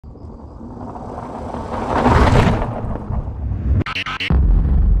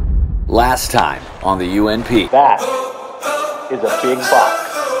Last time on the UNP. That is a big buck.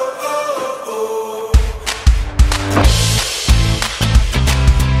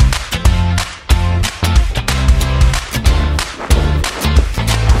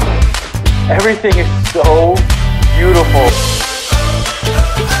 Everything is so beautiful.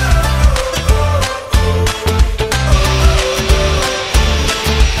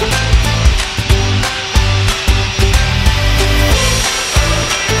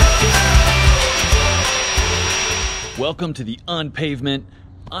 Welcome to the Unpavement.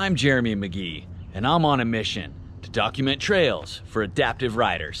 I'm Jeremy McGhee, and I'm on a mission to document trails for adaptive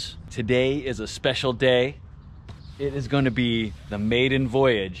riders. Today is a special day. It is going to be the maiden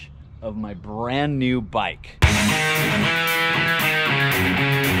voyage of my brand new bike.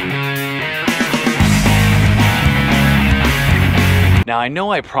 Now, I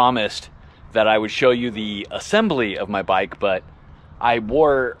know I promised that I would show you the assembly of my bike, but I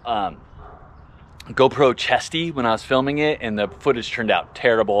wore GoPro chesty when I was filming it and the footage turned out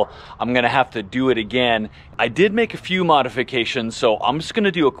terrible. I'm gonna have to do it again. I did make a few modifications, so I'm just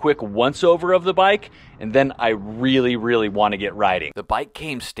gonna do a quick once over of the bike, and then I really want to get riding. The bike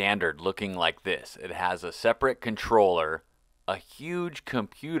came standard looking like this. It has a separate controller, a huge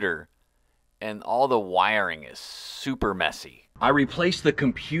computer, and all the wiring is super messy. I replaced the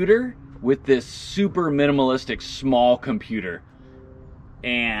computer with this super minimalistic small computer,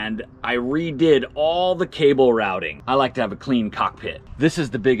 and I redid all the cable routing. I like to have a clean cockpit. This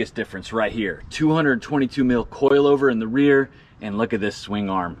is the biggest difference right here. 222 mil coilover in the rear, and look at this swing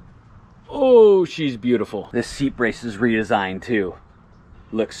arm. Oh, she's beautiful. This seat brace is redesigned too.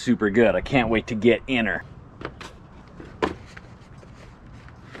 Looks super good. I can't wait to get in her.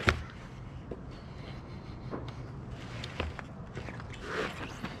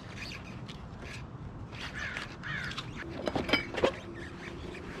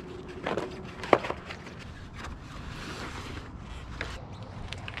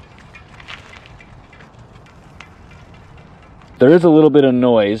 There is a little bit of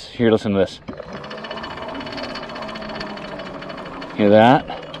noise. Here, listen to this. Hear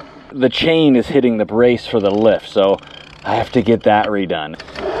that? The chain is hitting the brace for the lift, so I have to get that redone.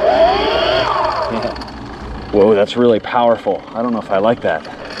 Yeah. Whoa, that's really powerful. I don't know if I like that.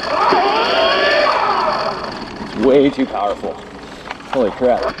 It's way too powerful. Holy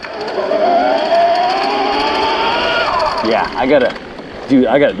crap. Yeah, I gotta do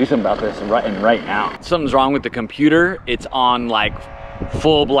something about this right now. Something's wrong with the computer. It's on like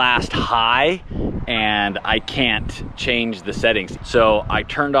full blast high and I can't change the settings. So I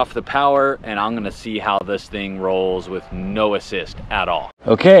turned off the power and I'm gonna see how this thing rolls with no assist at all.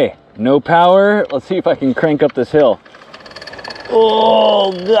 Okay, no power. Let's see if I can crank up this hill.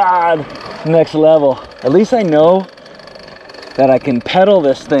 Oh God, next level. At least I know that I can pedal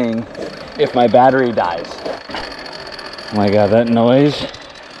this thing if my battery dies. Oh my God, that noise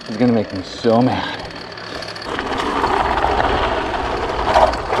is gonna make me so mad.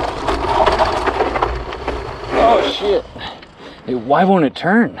 Oh shit. Why won't it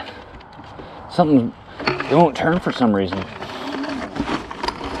turn? It won't turn for some reason.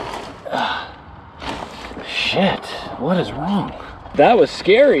 Shit, what is wrong? That was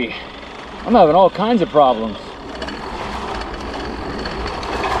scary. I'm having all kinds of problems.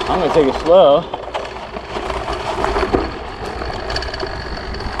 I'm gonna take it slow.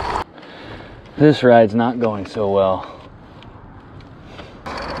 This ride's not going so well.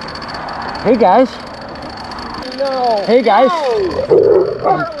 Hey guys. No. Hey guys.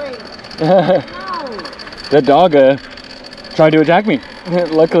 No. No. That dog tried to attack me.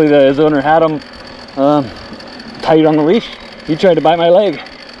 Luckily his owner had him tight on the leash. He tried to bite my leg.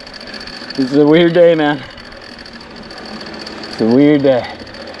 This is a weird day, man. It's a weird day.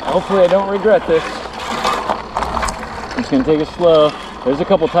 Hopefully I don't regret this. I'm just gonna take it slow. There's a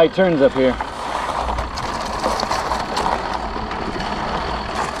couple tight turns up here.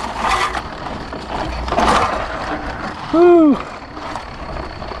 Woo!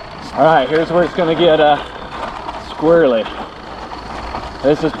 All right, here's where it's gonna get squirrely.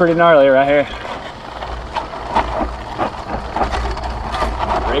 This is pretty gnarly right here.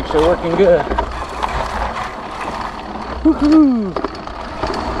 Brakes are working good. Woohoo!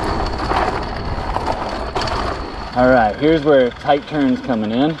 All right, here's where tight turns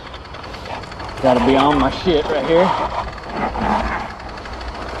coming in. Gotta be on my shit right here.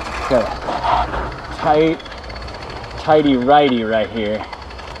 Got a tighty righty right here.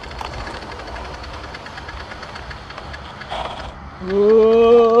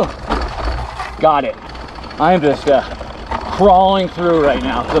 Whoa. Got it. I am just crawling through right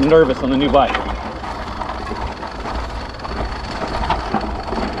now because I'm nervous on the new bike.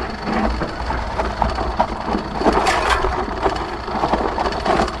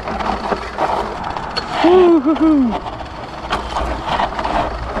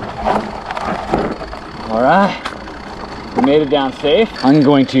 All right, we made it down safe. I'm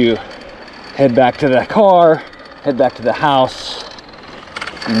going to head back to the car, head back to the house,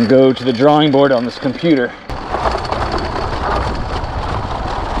 and go to the drawing board on this computer.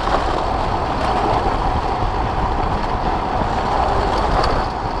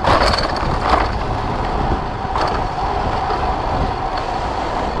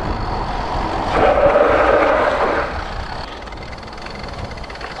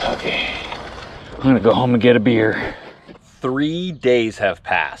 Okay, I'm gonna go home and get a beer. 3 days have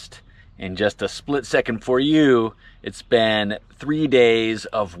passed. In just a split second for you, it's been 3 days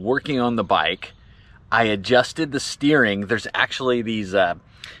of working on the bike. I adjusted the steering. There's actually these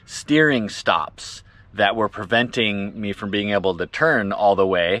steering stops that were preventing me from being able to turn all the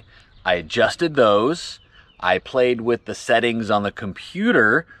way. I adjusted those. I played with the settings on the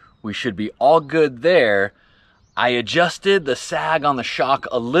computer. We should be all good there. I adjusted the sag on the shock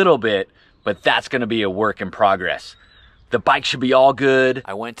a little bit, but that's gonna be a work in progress. The bike should be all good.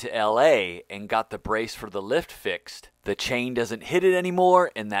 I went to LA and got the brace for the lift fixed. The chain doesn't hit it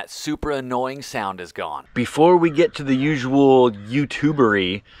anymore and that super annoying sound is gone. Before we get to the usual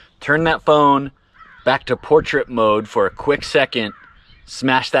YouTubery, turn that phone back to portrait mode for a quick second.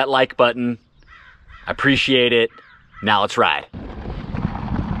 Smash that like button. I appreciate it. Now let's ride.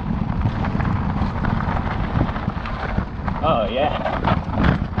 Oh yeah.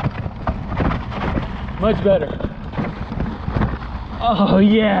 Much better. Oh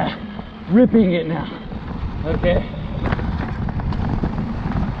yeah, ripping it now. Okay.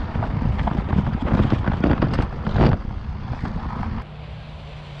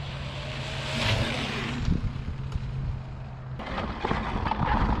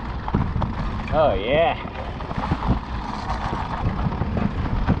 Oh yeah.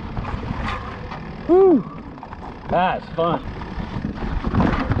 Woo, that's fun.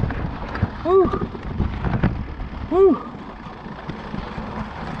 Woo, woo.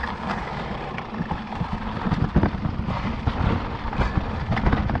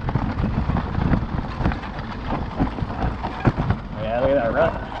 Look at that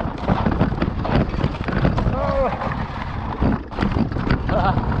rut. Oh.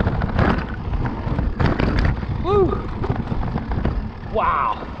 Woo.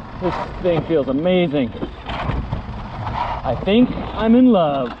 Wow, this thing feels amazing. I think I'm in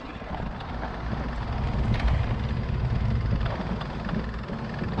love.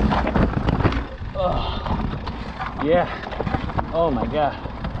 Oh. Yeah. Oh my God.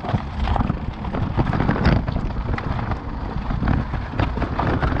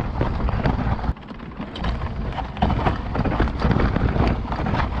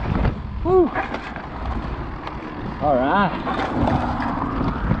 All right.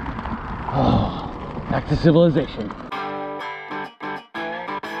 Oh, back to civilization.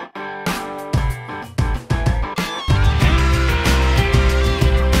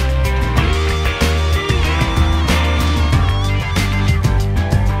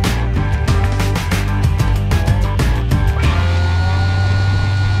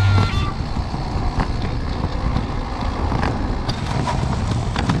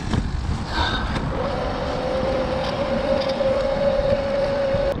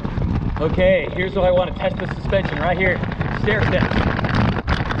 Okay, here's what I want to test the suspension right here. Stair step.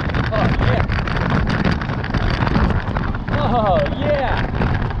 Oh yeah. Oh yeah.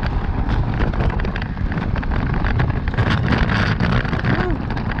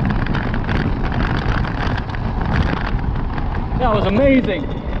 That was amazing.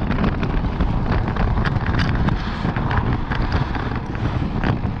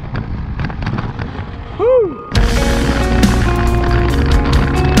 Woo.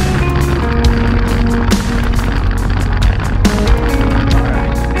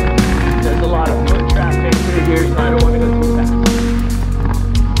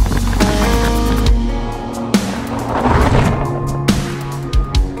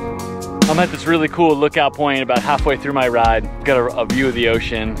 I'm at this really cool lookout point about halfway through my ride. Got a view of the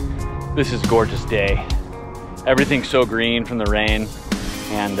ocean. This is a gorgeous day. Everything's so green from the rain.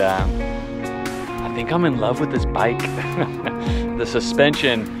 And I think I'm in love with this bike. The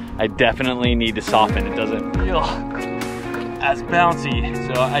suspension, I definitely need to soften. It doesn't feel as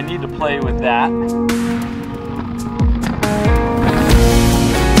bouncy. So I need to play with that.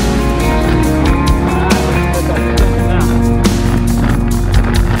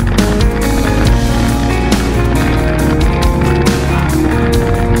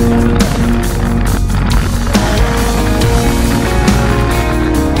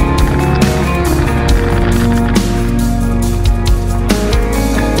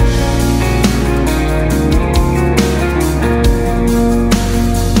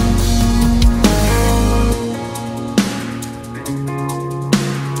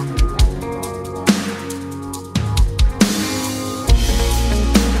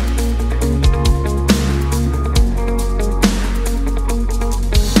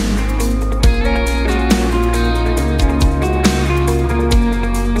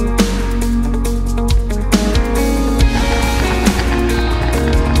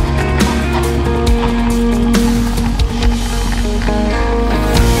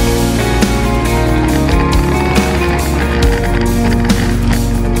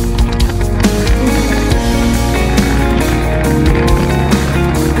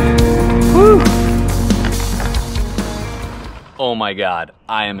 my God,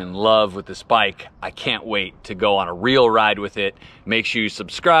 I am in love with this bike. I can't wait to go on a real ride with it. Make sure you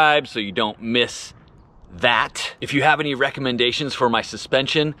subscribe so you don't miss that. If you have any recommendations for my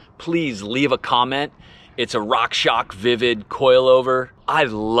suspension, please leave a comment. It's a RockShox Vivid coilover. I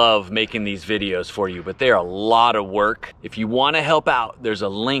love making these videos for you, but they're a lot of work. If you want to help out, there's a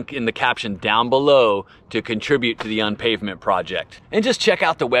link in the caption down below to contribute to the Unpavement project. And just check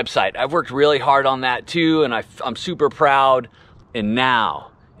out the website. I've worked really hard on that too, and I'm super proud. And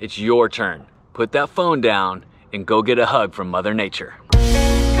now it's your turn. Put that phone down and go get a hug from Mother Nature.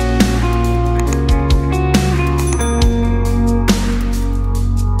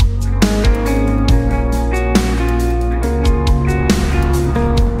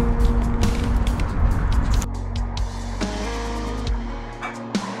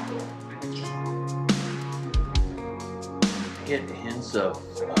 Get hints of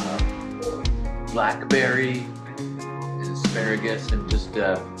blackberry and asparagus and just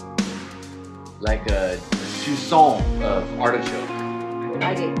like a soupçon of artichoke.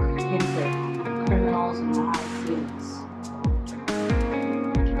 I get hints of criminals in the high seas.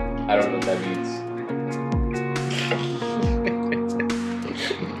 I don't know what that means.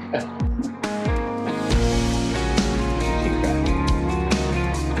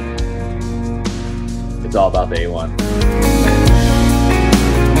 It's all about the A1.